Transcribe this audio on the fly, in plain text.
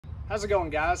How's it going,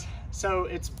 guys? So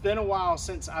it's been a while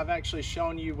since I've actually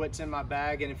shown you what's in my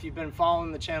bag, and if you've been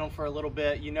following the channel for a little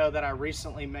bit, you know that I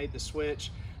recently made the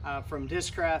switch from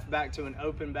Discraft back to an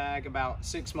open bag about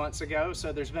 6 months ago.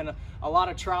 So there's been a lot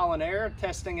of trial and error,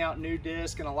 testing out new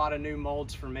discs and a lot of new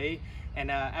molds for me. And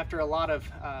after a lot of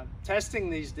testing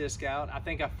these discs out, I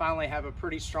think I finally have a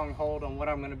pretty strong hold on what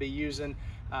I'm going to be using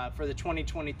for the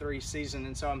 2023 season.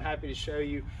 And so I'm happy to show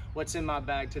you what's in my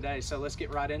bag today. So let's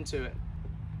get right into it.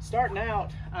 Starting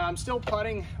out, I'm still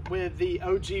putting with the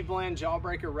OG Blend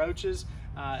Jawbreaker Roaches.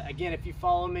 Again, if you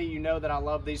follow me, you know that I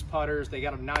love these putters. They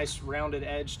got a nice rounded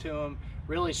edge to them,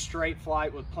 really straight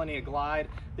flight with plenty of glide.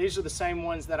 These are the same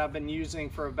ones that I've been using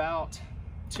for about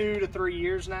 2 to 3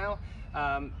 years now.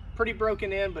 Pretty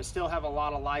broken in, but still have a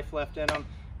lot of life left in them.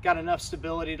 Got enough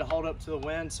stability to hold up to the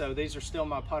wind, so these are still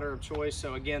my putter of choice.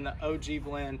 So again, the OG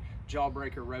Blend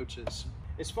Jawbreaker Roaches.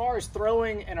 As far as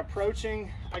throwing and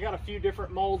approaching, I got a few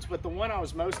different molds, but the one I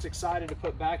was most excited to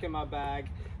put back in my bag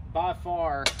by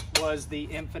far was the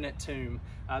Infinite Tomb.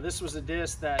 This was a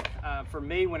disc that for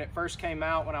me, when it first came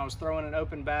out, when I was throwing an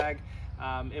open bag,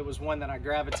 it was one that I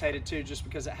gravitated to just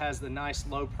because it has the nice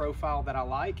low profile that I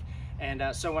like. And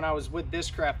so when I was with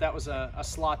Discraft, that was a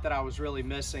slot that I was really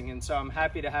missing. And so I'm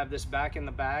happy to have this back in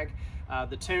the bag.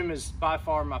 The Tomb is by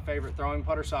far my favorite throwing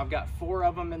putter. So I've got 4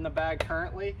 of them in the bag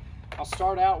currently. I'll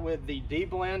start out with the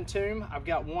D-Blend Tomb. I've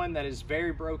got one that is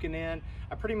very broken in.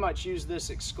 I pretty much use this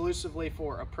exclusively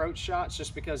for approach shots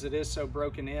just because it is so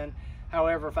broken in.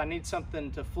 However, if I need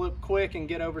something to flip quick and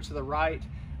get over to the right,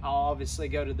 I'll obviously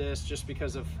go to this just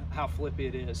because of how flippy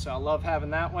it is. So I love having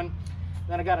that one.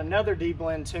 Then I got another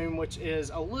D-Blend Tomb, which is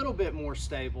a little bit more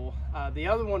stable. The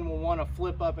other one will want to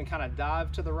flip up and kind of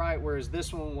dive to the right, whereas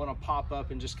this one will want to pop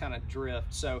up and just kind of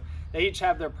drift. So they each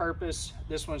have their purpose.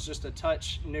 This one's just a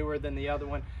touch newer than the other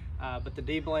one, but the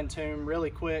D-Blend Tomb,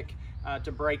 really quick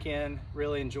to break in,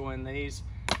 really enjoying these.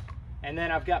 And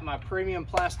then I've got my premium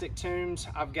plastic tombs.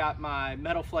 I've got my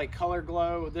Metal Flake Color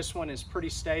Glow. This one is pretty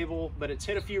stable, but it's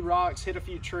hit a few rocks, hit a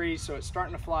few trees, so it's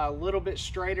starting to fly a little bit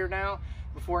straighter now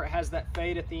before it has that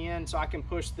fade at the end. So I can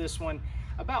push this one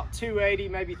about 280,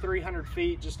 maybe 300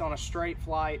 feet just on a straight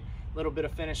flight, a little bit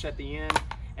of finish at the end.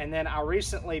 And then I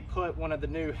recently put one of the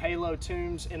new Halo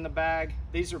tombs in the bag.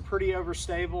 These are pretty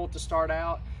overstable to start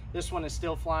out. This one is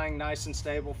still flying nice and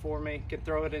stable for me. Can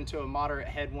throw it into a moderate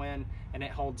headwind and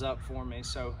it holds up for me.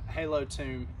 So Halo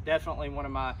Tomb, definitely one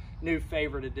of my new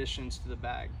favorite additions to the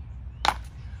bag.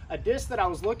 A disc that I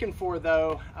was looking for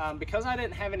though, because I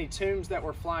didn't have any tombs that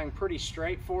were flying pretty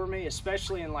straight for me,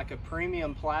 especially in like a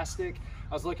premium plastic,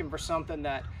 I was looking for something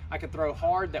that I could throw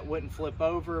hard that wouldn't flip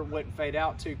over, wouldn't fade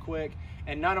out too quick,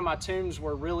 and none of my tombs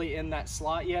were really in that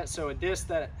slot yet. So a disc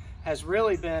that has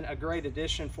really been a great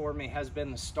addition for me has been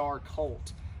the Star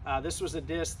Colt. This was a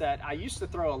disc that I used to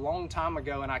throw a long time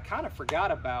ago and I kind of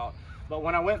forgot about, but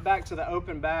when I went back to the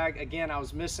open bag, again, I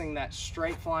was missing that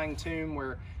straight flying tomb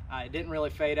where it didn't really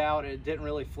fade out, it didn't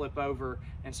really flip over,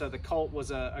 and so the Colt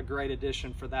was a great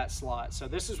addition for that slot. So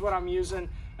this is what I'm using,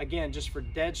 again, just for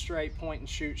dead straight point and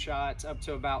shoot shots up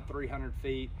to about 300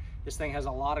 feet. This thing has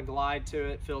a lot of glide to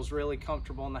it, feels really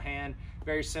comfortable in the hand,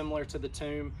 very similar to the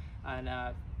Tomb, and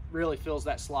really fills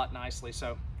that slot nicely.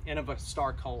 So Innova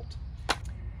Star Colt.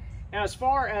 Now, as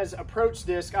far as approach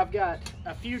disc, I've got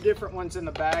a few different ones in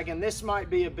the bag, and this might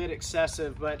be a bit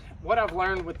excessive, but what I've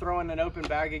learned with throwing an open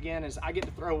bag again is I get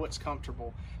to throw what's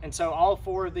comfortable. And so all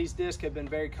 4 of these discs have been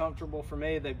very comfortable for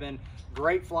me. They've been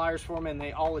great flyers for me, and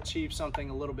they all achieve something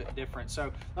a little bit different.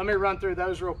 So let me run through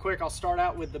those real quick. I'll start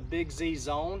out with the Big Z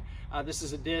Zone. This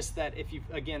is a disc that if you,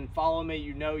 again, follow me,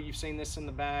 you know you've seen this in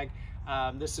the bag.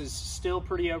 This is still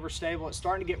pretty overstable. It's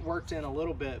starting to get worked in a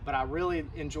little bit, but I really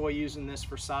enjoy using this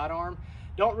for sidearm.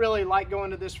 Don't really like going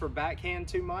to this for backhand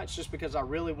too much just because I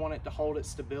really want it to hold its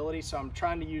stability. So I'm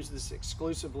trying to use this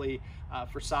exclusively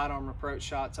for sidearm approach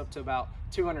shots up to about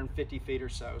 250 feet or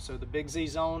so. So the Big Z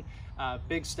Zone,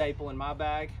 big staple in my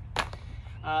bag.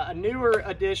 A newer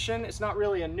addition, it's not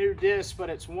really a new disc, but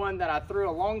it's one that I threw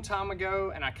a long time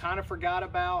ago and I kind of forgot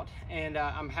about, and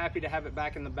I'm happy to have it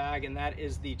back in the bag, and that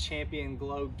is the Champion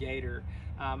Glow Gator.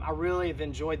 I really have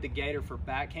enjoyed the Gator for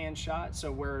backhand shots,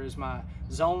 so whereas my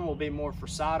Zone will be more for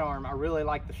sidearm, I really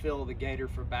like the feel of the Gator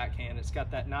for backhand. It's got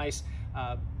that nice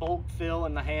bulk feel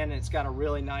in the hand, and it's got a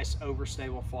really nice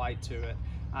overstable flight to it.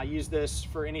 I use this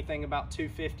for anything about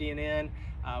 250 and in,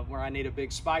 where I need a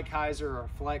big spike hyzer or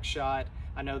a flex shot.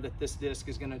 I know that this disc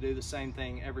is going to do the same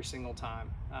thing every single time.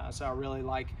 So I really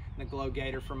like the Glow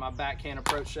Gator for my backhand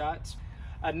approach shots.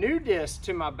 A new disc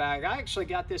to my bag, I actually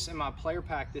got this in my player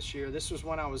pack this year. This was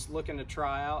one I was looking to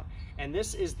try out, and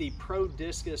this is the Pro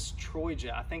Discus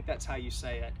Troija. I think that's how you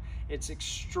say it. it's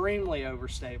extremely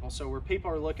overstable. So where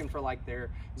people are looking for like their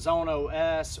Zone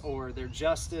OS or their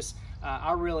Justice,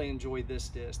 I really enjoyed this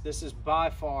disc. This is by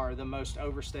far the most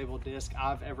overstable disc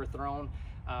I've ever thrown.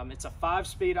 It's a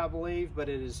 5-speed, I believe, but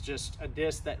it is just a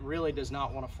disc that really does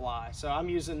not want to fly. So I'm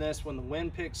using this when the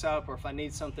wind picks up, or if I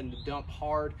need something to dump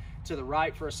hard to the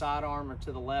right for a sidearm or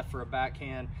to the left for a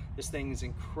backhand. This thing is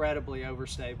incredibly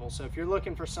overstable. So if you're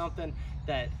looking for something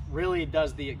that really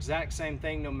does the exact same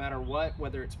thing no matter what,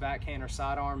 whether it's backhand or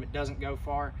sidearm, it doesn't go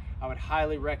far, I would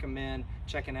highly recommend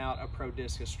checking out a Pro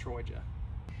Discus Troja.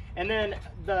 And then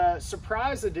the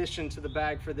surprise addition to the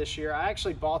bag for this year, I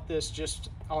actually bought this just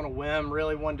on a whim,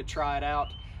 really wanted to try it out,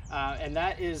 and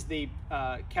that is the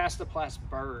Kastaplast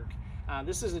Berg.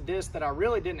 This is a disc that I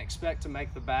really didn't expect to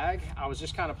make the bag. I was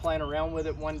just kind of playing around with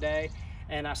it one day,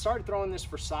 and I started throwing this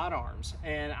for sidearms,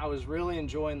 and I was really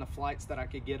enjoying the flights that I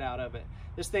could get out of it.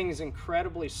 This thing is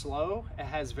incredibly slow, it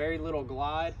has very little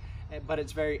glide, but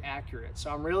it's very accurate.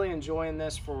 So I'm really enjoying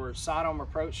this for sidearm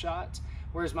approach shots.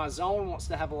 Whereas my Zone wants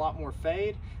to have a lot more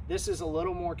fade, this is a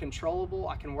little more controllable.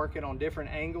 I can work it on different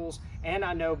angles, and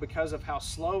I know because of how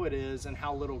slow it is and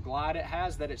how little glide it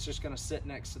has that it's just gonna sit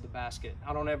next to the basket.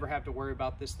 I don't ever have to worry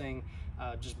about this thing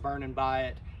just burning by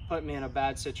it, put me in a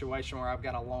bad situation where I've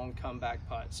got a long comeback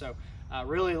putt. So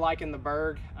really liking the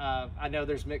Berg. I know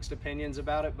there's mixed opinions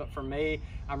about it, but for me,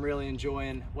 I'm really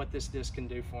enjoying what this disc can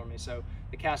do for me. So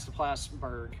the Kastaplast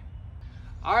Berg.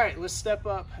 All right, let's step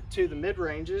up to the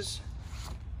mid-ranges.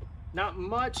 Not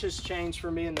much has changed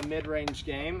for me in the mid-range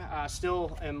game. I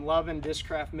still am loving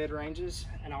Discraft mid-ranges,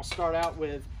 and I'll start out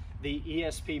with the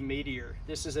ESP Meteor.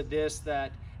 This is a disc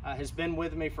that has been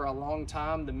with me for a long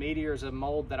time. The Meteor is a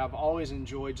mold that I've always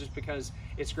enjoyed just because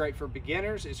it's great for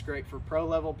beginners, it's great for pro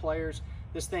level players.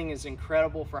 This thing is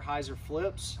incredible for hyzer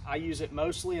flips. I use it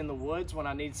mostly in the woods when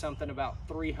I need something about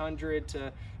 300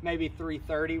 to maybe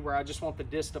 330, where I just want the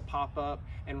disc to pop up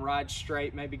and ride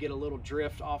straight, maybe get a little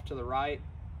drift off to the right.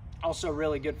 Also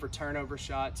really good for turnover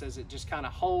shots, as it just kind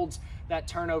of holds that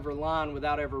turnover line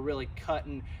without ever really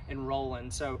cutting and rolling.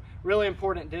 So really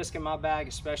important disc in my bag,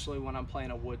 especially when I'm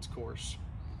playing a woods course.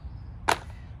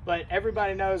 But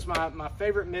everybody knows my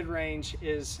favorite mid-range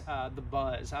is the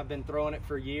Buzz. I've been throwing it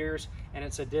for years, and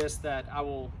it's a disc that I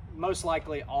will most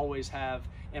likely always have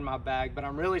in my bag. But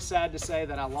I'm really sad to say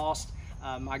that I lost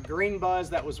my green Buzz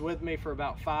that was with me for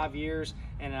about 5 years,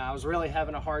 and I was really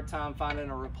having a hard time finding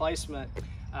a replacement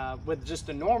with just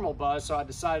a normal Buzz, so I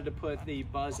decided to put the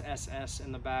Buzz SS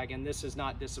in the bag, and this has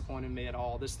not disappointed me at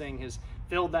all. This thing has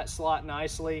filled that slot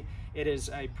nicely. It is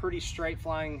a pretty straight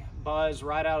flying Buzz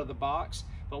right out of the box,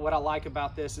 but what I like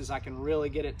about this is I can really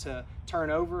get it to turn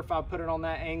over if I put it on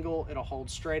that angle. It'll hold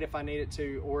straight if I need it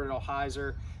to, or it'll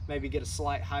hyzer, maybe get a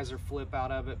slight hyzer flip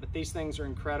out of it. But these things are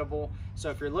incredible. So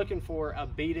if you're looking for a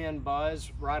beat-in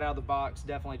Buzz right out of the box,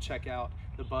 definitely check out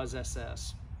the Buzz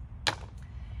SS.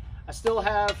 I still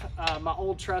have my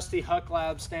old trusty Huck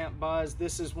Lab stamp Buzz.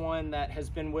 This is one that has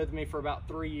been with me for about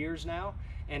 3 years now,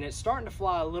 and it's starting to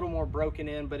fly a little more broken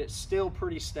in, but it's still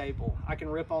pretty stable. I can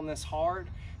rip on this hard,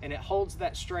 and it holds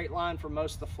that straight line for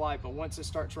most of the flight, but once it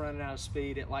starts running out of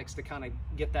speed, it likes to kind of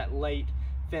get that late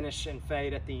finish and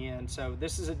fade at the end. So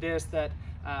this is a disc that,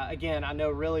 again, I know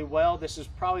really well. This is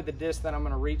probably the disc that I'm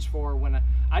going to reach for when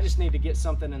I just need to get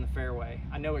something in the fairway.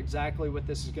 I know exactly what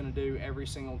this is going to do every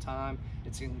single time.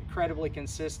 It's incredibly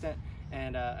consistent,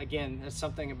 and again, it's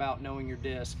something about knowing your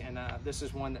disc, and this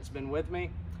is one that's been with me,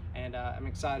 and I'm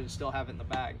excited to still have it in the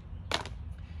bag.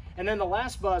 And then the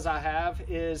last Buzz I have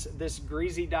is this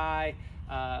Greasy Dye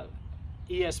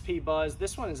ESP Buzz.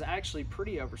 This one is actually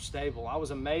pretty overstable. I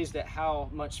was amazed at how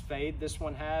much fade this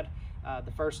one had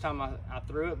the first time I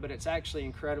threw it, but it's actually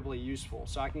incredibly useful.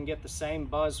 So I can get the same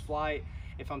Buzz flight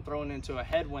if I'm throwing into a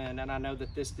headwind, and I know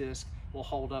that this disc will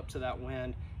hold up to that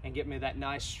wind and get me that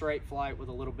nice straight flight with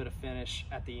a little bit of finish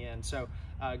at the end. So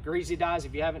Greasy Dyes,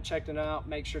 if you haven't checked them out,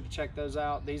 make sure to check those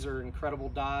out. These are incredible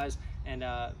dyes, and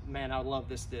man, I love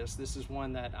this disc. This is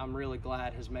one that I'm really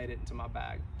glad has made it into my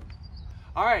bag.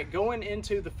 All right, going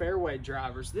into the fairway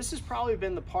drivers, this has probably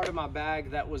been the part of my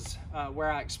bag that was where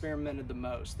I experimented the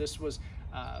most. This was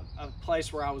a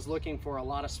place where I was looking for a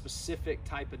lot of specific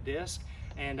type of disc,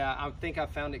 and I think I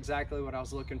found exactly what I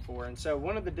was looking for. And so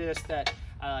one of the discs that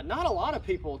not a lot of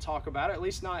people talk about, at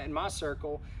least not in my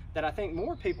circle, that I think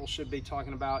more people should be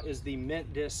talking about is the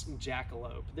Mint Disc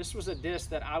Jackalope. This was a disc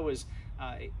that I was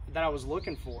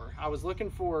looking for. I was looking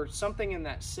for something in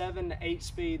that 7-8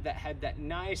 speed that had that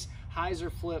nice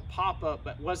hyzer flip pop up,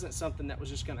 but wasn't something that was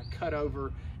just going to cut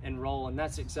over and roll, and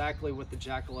that's exactly what the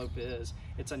Jackalope is.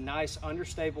 It's a nice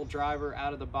understable driver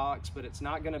out of the box, but it's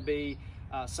not going to be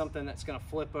something that's going to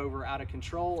flip over out of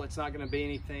control. It's not going to be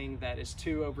anything that is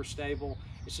too overstable.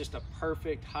 It's just a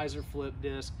perfect hyzer flip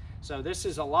disc. So this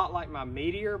is a lot like my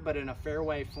Meteor, but in a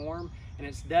fairway form, and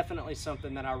it's definitely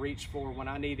something that I reach for when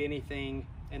I need anything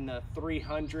in the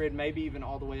 300, maybe even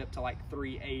all the way up to like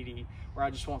 380, where I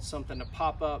just want something to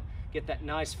pop up, get that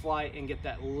nice flight, and get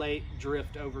that late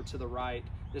drift over to the right.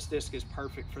 This disc is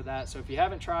perfect for that. So if you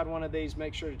haven't tried one of these,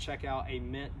 make sure to check out a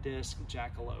Mint Disc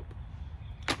Jackalope.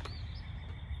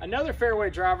 Another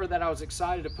fairway driver that I was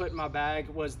excited to put in my bag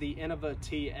was the Innova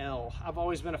TL. I've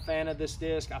always been a fan of this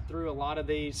disc. I threw a lot of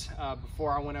these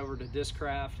before I went over to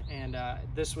Discraft, and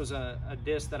this was a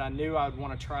disc that I knew I would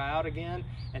want to try out again.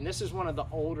 And this is one of the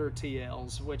older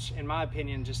TLs, which in my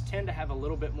opinion just tend to have a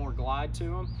little bit more glide to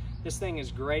them. This thing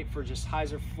is great for just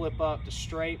hyzer flip up to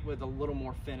straight with a little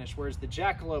more finish, whereas the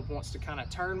Jackalope wants to kind of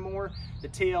turn more. The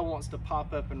TL wants to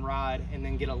pop up and ride and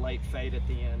then get a late fade at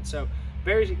the end. So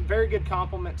very good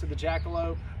compliment to the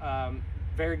Jackalope.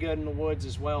 Very good in the woods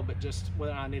as well, but just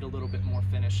when I need a little bit more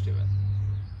finish to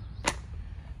it.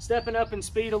 Stepping up in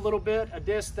speed a little bit, a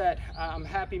disc that I'm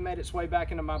happy made its way back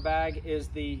into my bag is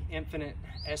the Infinite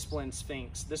Esplin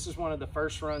Sphinx. This is one of the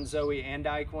first run Zoe and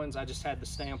Ike ones. I just had the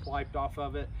stamp wiped off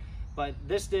of it. But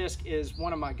this disc is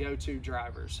one of my go-to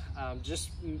drivers,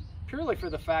 just purely for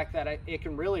the fact that it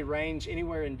can really range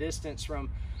anywhere in distance from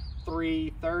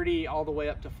 330 all the way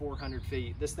up to 400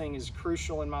 feet. This thing is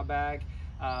crucial in my bag.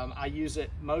 I use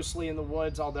it mostly in the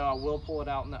woods, although I will pull it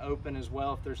out in the open as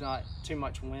well if there's not too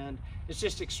much wind. It's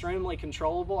just extremely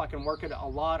controllable. I can work it a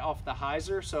lot off the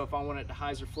hyzer, so if I want it to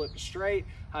hyzer flip to straight,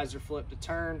 hyzer flip to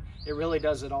turn, it really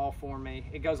does it all for me.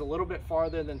 It goes a little bit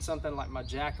farther than something like my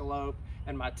Jackalope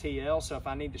and my TL, so if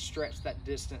I need to stretch that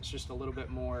distance just a little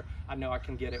bit more, I know I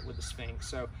can get it with the Sphinx.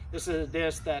 So this is a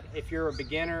disc that if you're a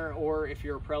beginner or if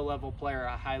you're a pro level player,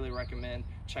 I highly recommend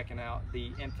checking out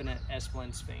the Infinite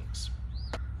Esplin Sphinx.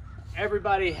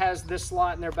 Everybody has this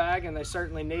slot in their bag, and they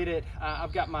certainly need it.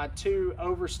 I've got my two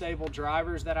overstable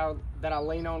drivers that I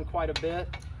lean on quite a bit.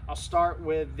 I'll start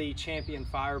with the Champion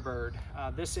Firebird.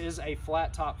 This is a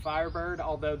flat top Firebird,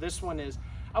 although this one is,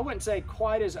 I wouldn't say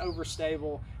quite as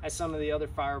overstable as some of the other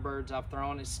Firebirds I've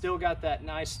thrown. It's still got that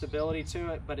nice stability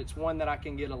to it, but it's one that I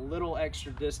can get a little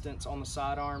extra distance on the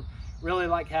sidearm. Really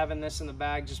like having this in the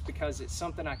bag just because it's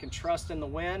something I can trust in the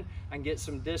wind. I can get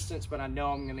some distance, but I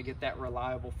know I'm gonna get that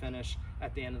reliable finish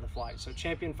at the end of the flight. So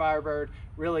Champion Firebird,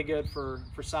 really good for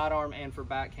sidearm and for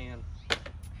backhand.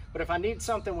 But if I need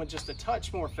something with just a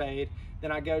touch more fade,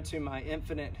 then I go to my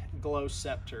Infinite Glow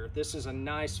Scepter. This is a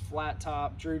nice flat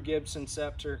top Drew Gibson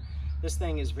scepter. This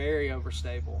thing is very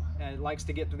overstable, and it likes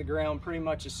to get to the ground pretty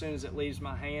much as soon as it leaves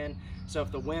my hand. So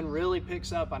if the wind really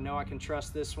picks up, I know I can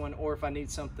trust this one, or if I need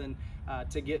something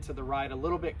to get to the right a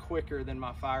little bit quicker than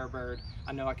my Firebird,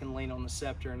 I know I can lean on the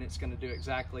Scepter and it's gonna do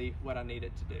exactly what I need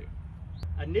it to do.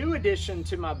 A new addition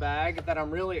to my bag that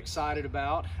I'm really excited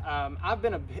about, I've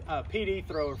been a PD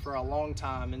thrower for a long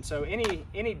time, and so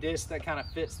any disc that kind of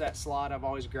fits that slot I've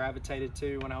always gravitated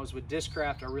to. When I was with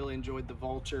Discraft, I really enjoyed the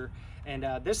Vulture, and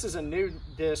this is a new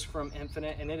disc from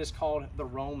Infinite, and it is called the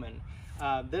Roman.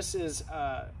 This is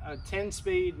a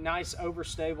 10-speed, nice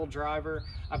overstable driver.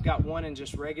 I've got one in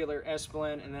just regular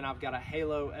Esplin, and then I've got a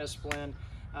Halo Esplin.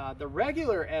 The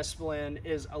regular Esplin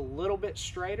is a little bit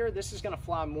straighter. This is going to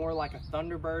fly more like a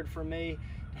Thunderbird for me.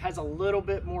 It has a little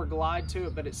bit more glide to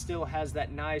it, but it still has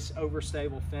that nice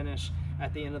overstable finish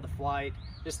at the end of the flight.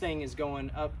 This thing is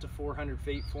going up to 400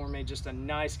 feet for me. Just a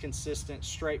nice, consistent,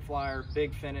 straight flyer,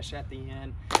 big finish at the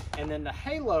end. And then the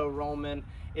Halo Roman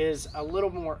is a little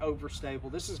more overstable.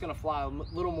 This is going to fly a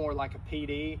little more like a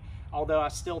PD, although I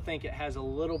still think it has a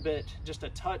little bit, just a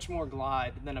touch more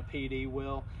glide than a PD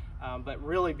will. But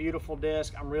really beautiful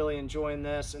disc. I'm really enjoying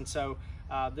this, and so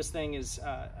this thing is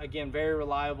again very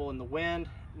reliable in the wind.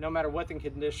 No matter what the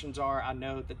conditions are, I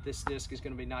know that this disc is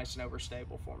going to be nice and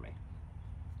overstable for me.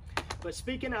 But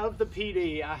speaking of the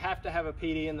PD, I have to have a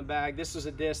PD in the bag. This is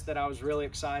a disc that I was really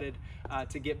excited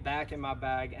to get back in my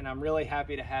bag, and I'm really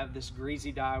happy to have this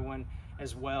Greasy Dye one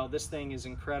as well. This thing is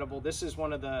incredible. This is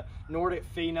one of the Nordic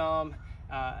Phenom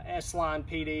S-Line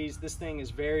PDs. This thing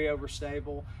is very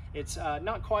overstable. It's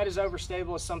not quite as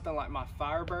overstable as something like my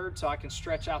Firebird, so I can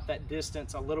stretch out that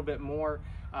distance a little bit more,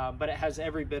 but it has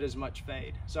every bit as much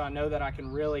fade. So I know that I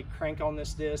can really crank on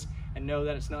this disc and know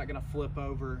that it's not going to flip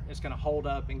over. It's going to hold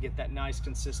up and get that nice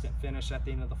consistent finish at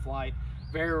the end of the flight.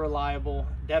 Very reliable,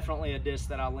 definitely a disc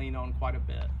that I lean on quite a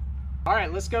bit. All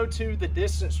right, let's go to the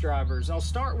distance drivers. I'll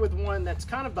start with one that's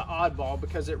kind of the oddball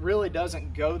because it really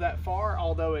doesn't go that far,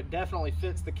 although it definitely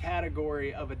fits the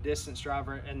category of a distance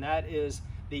driver, and that is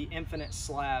the Infinite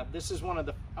Slab. This is one of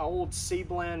the old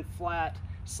C-Blend flat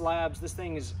slabs. This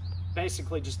thing is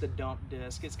basically just a dump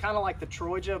disc. It's kind of like the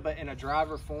Troja, but in a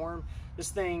driver form. This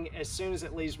thing, as soon as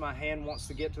it leaves my hand, wants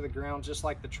to get to the ground just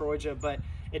like the Troja, but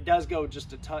it does go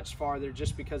just a touch farther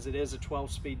just because it is a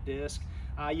 12-speed disc.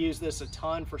 I use this a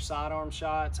ton for sidearm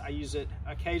shots. I use it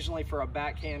occasionally for a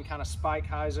backhand kind of spike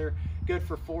hyzer, good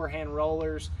for forehand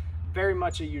rollers. Very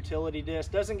much a utility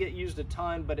disc. Doesn't get used a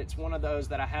ton, but it's one of those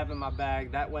that I have in my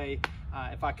bag. That way,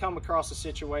 if I come across a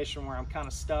situation where I'm kind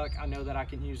of stuck, I know that I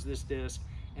can use this disc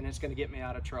and it's going to get me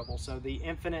out of trouble. So the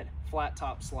Infinite Flat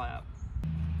Top Slab.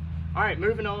 All right,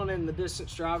 moving on in the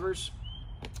distance drivers.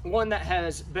 One that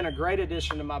has been a great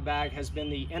addition to my bag has been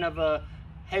the Innova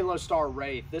Halostar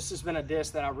Wraith. This has been a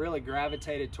disc that I really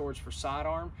gravitated towards for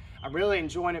sidearm. I'm really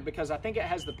enjoying it because I think it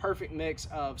has the perfect mix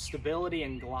of stability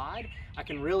and glide. I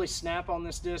can really snap on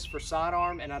this disc for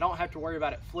sidearm, and I don't have to worry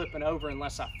about it flipping over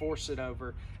unless I force it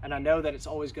over. And I know that it's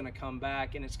always going to come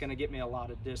back and it's going to get me a lot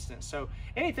of distance. So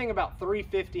anything about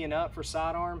 350 and up for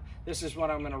sidearm, this is what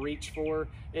I'm going to reach for.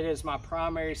 It is my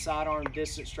primary sidearm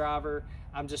distance driver.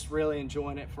 I'm just really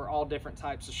enjoying it for all different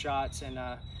types of shots, and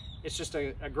it's just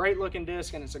a great looking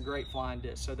disc, and it's a great flying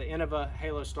disc. So the Innova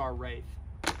Halostar Wraith.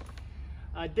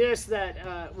 A disc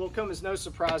that will come as no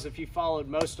surprise if you followed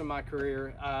most of my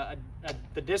career.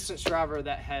 The distance driver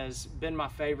that has been my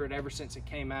favorite ever since it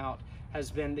came out has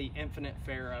been the Infinite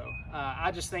Faro.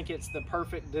 I just think it's the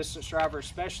perfect distance driver,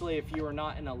 especially if you are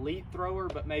not an elite thrower,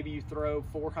 but maybe you throw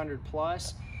 400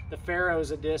 plus. The Faro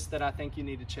is a disc that I think you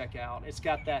need to check out. It's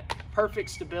got that perfect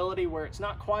stability where it's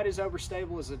not quite as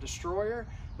overstable as a Destroyer,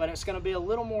 but it's going to be a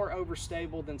little more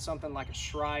overstable than something like a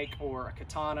Shrike or a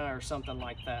Katana or something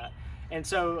like that. And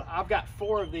so I've got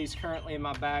 4 of these currently in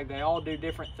my bag. They all do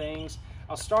different things.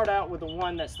 I'll start out with the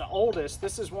one that's the oldest.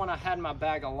 This is one I had in my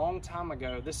bag a long time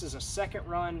ago. This is a second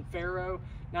run Faro,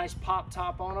 nice pop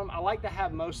top on them. I like to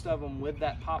have most of them with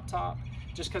that pop top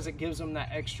just because it gives them that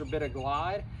extra bit of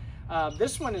glide.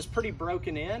 This one is pretty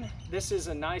broken in. This is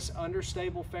a nice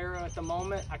understable Faro at the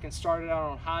moment. I can start it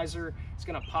out on hyzer. It's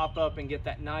gonna pop up and get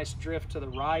that nice drift to the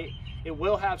right. It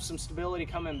will have some stability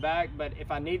coming back, but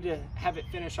if I need to have it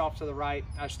finish off to the right,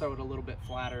 I just throw it a little bit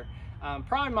flatter.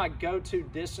 Probably my go-to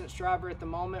distance driver at the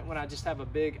moment when I just have a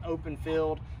big open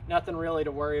field, nothing really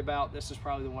to worry about. This is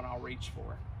probably the one I'll reach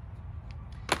for.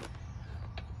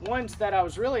 Ones that I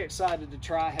was really excited to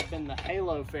try have been the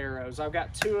Halo Faros. I've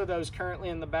got 2 of those currently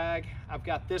in the bag. I've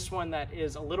got this one that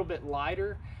is a little bit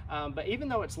lighter, but even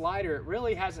though it's lighter, it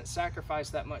really hasn't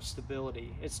sacrificed that much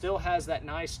stability. It still has that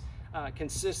nice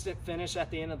consistent finish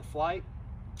at the end of the flight,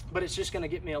 but it's just going to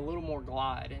get me a little more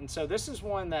glide. And so this is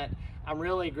one that I'm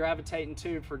really gravitating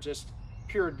to for just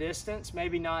pure distance,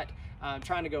 maybe not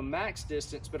trying to go max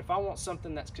distance, but if I want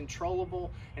something that's controllable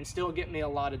and still get me a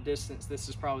lot of distance, this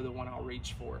is probably the one I'll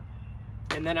reach for.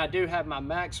 And then I do have my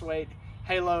max weight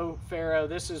Halo Faro.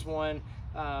 This is one,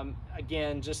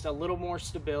 again, just a little more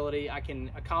stability. I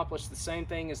can accomplish the same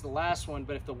thing as the last one,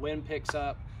 but if the wind picks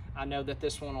up, I know that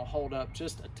this one will hold up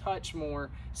just a touch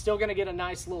more. Still gonna get a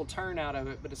nice little turn out of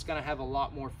it, but it's gonna have a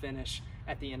lot more finish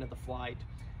at the end of the flight.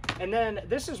 And then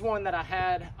this is one that I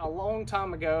had a long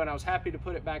time ago and I was happy to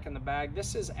put it back in the bag.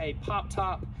 This is a Pop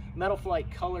Top Metal Flake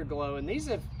Color Glow, and these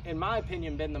have, in my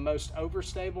opinion, been the most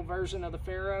overstable version of the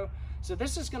Faro. So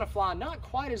this is gonna fly not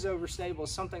quite as overstable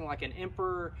as something like an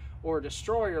Emperor or a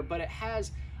Destroyer, but it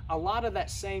has a lot of that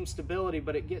same stability,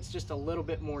 but it gets just a little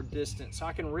bit more distance. So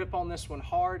I can rip on this one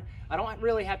hard. I don't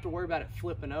really have to worry about it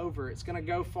flipping over. It's gonna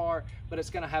go far, but it's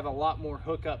gonna have a lot more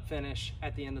hookup finish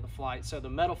at the end of the flight. So the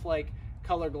Metal Flake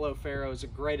Color Glow Faro is a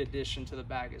great addition to the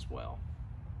bag as well.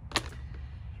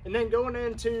 And then going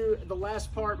into the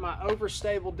last part, my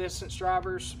overstable distance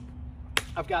drivers,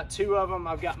 I've got 2 of them.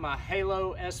 I've got my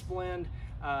Halo S-Blend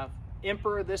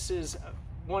Emperor. This is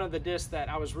one of the discs that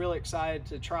I was really excited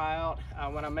to try out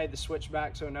when I made the switch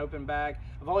back to an open bag.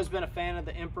 I've always been a fan of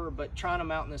the Emperor, but trying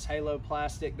them out in this Halo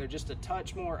plastic, they're just a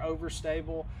touch more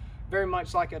overstable, very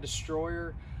much like a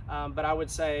Destroyer. But I would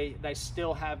say they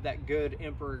still have that good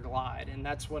Emperor glide, and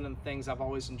that's one of the things I've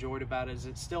always enjoyed about it, is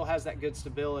it still has that good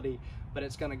stability, but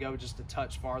it's going to go just a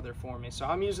touch farther for me. So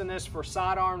I'm using this for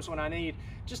sidearms when I need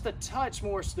just a touch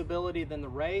more stability than the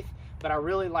Wraith, but I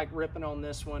really like ripping on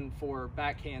this one for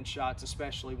backhand shots,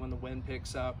 especially when the wind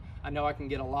picks up. I know I can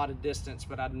get a lot of distance,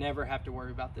 but I'd never have to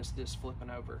worry about this disc flipping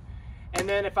over. And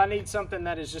then if I need something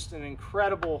that is just an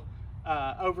incredible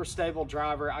overstable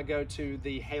driver, I go to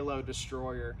the Halo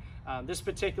Destroyer. This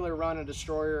particular run of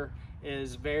Destroyer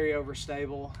is very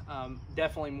overstable,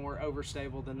 definitely more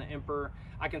overstable than the Emperor.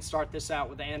 I can start this out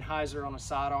with the Anheuser on a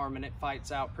sidearm and it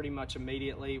fights out pretty much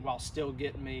immediately while still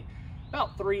getting me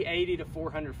about 380 to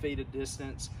 400 feet of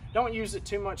distance. Don't use it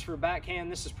too much for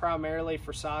backhand. This is primarily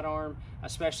for sidearm,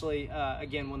 especially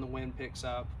again when the wind picks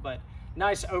up. But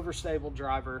nice overstable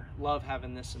driver. Love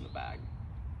having this in the bag.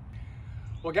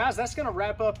 Well guys, that's gonna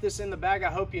wrap up this in the bag.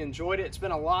 I hope you enjoyed it. It's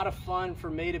been a lot of fun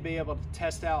for me to be able to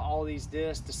test out all these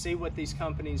discs, to see what these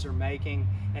companies are making,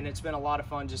 and it's been a lot of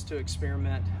fun just to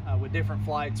experiment with different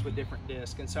flights with different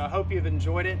discs. And so I hope you've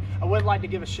enjoyed it. I would like to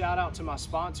give a shout out to my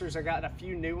sponsors. I got a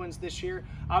few new ones this year.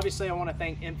 Obviously I want to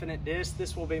thank Infinite Disc.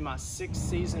 This will be my 6th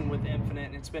season with Infinite,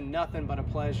 and it's been nothing but a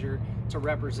pleasure to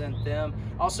represent them.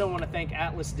 Also want to thank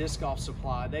Atlas Disc Golf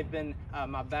Supply. They've been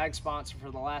my bag sponsor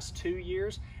for the last 2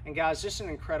 years, and guys, just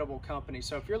an incredible company.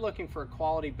 So if you're looking for a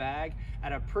quality bag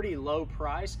at a pretty low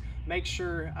price, make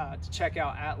sure to check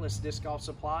out Atlas Disc Golf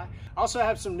Supply. I also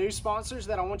have some new sponsors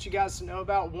that I want you guys to know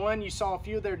about. One, you saw a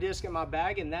few of their discs in my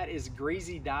bag, and that is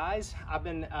Greasy Dies. I've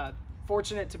been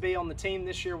fortunate to be on the team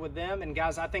this year with them, and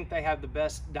guys, I think they have the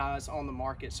best dies on the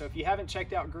market. So if you haven't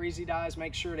checked out Greasy Dies,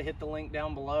 make sure to hit the link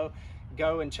down below.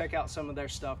 Go and check out some of their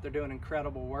stuff. They're doing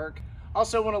incredible work.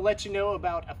 Also want to let you know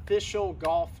about Official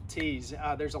Golf Tees.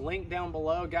 There's a link down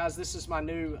below. Guys, this is my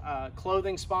new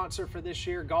clothing sponsor for this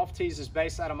year. Golf Tees is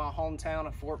based out of my hometown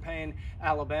of Fort Payne,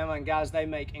 Alabama. And guys, they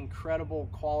make incredible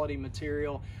quality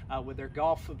material with their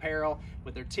golf apparel,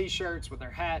 with their t-shirts, with their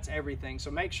hats, everything.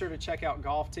 So make sure to check out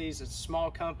Golf Tees. It's a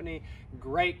small company,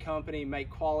 great company, make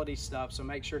quality stuff. So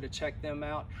make sure to check them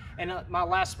out. And my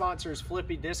last sponsor is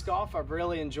Flippy Disc Golf. I've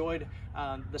really enjoyed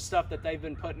the stuff that they've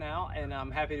been putting out, and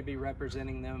I'm happy to be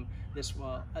representing them this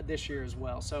year as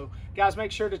well. So guys,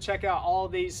 make sure to check out all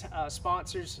these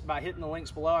sponsors by hitting the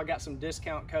links below. I got some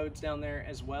discount codes down there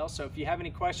as well. So if you have any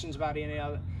questions about any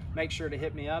of it, make sure to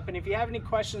hit me up. And if you have any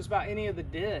questions about any of the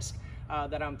discs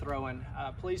that I'm throwing,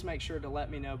 please make sure to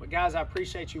let me know. But guys, I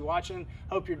appreciate you watching.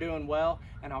 Hope you're doing well,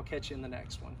 and I'll catch you in the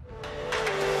next one.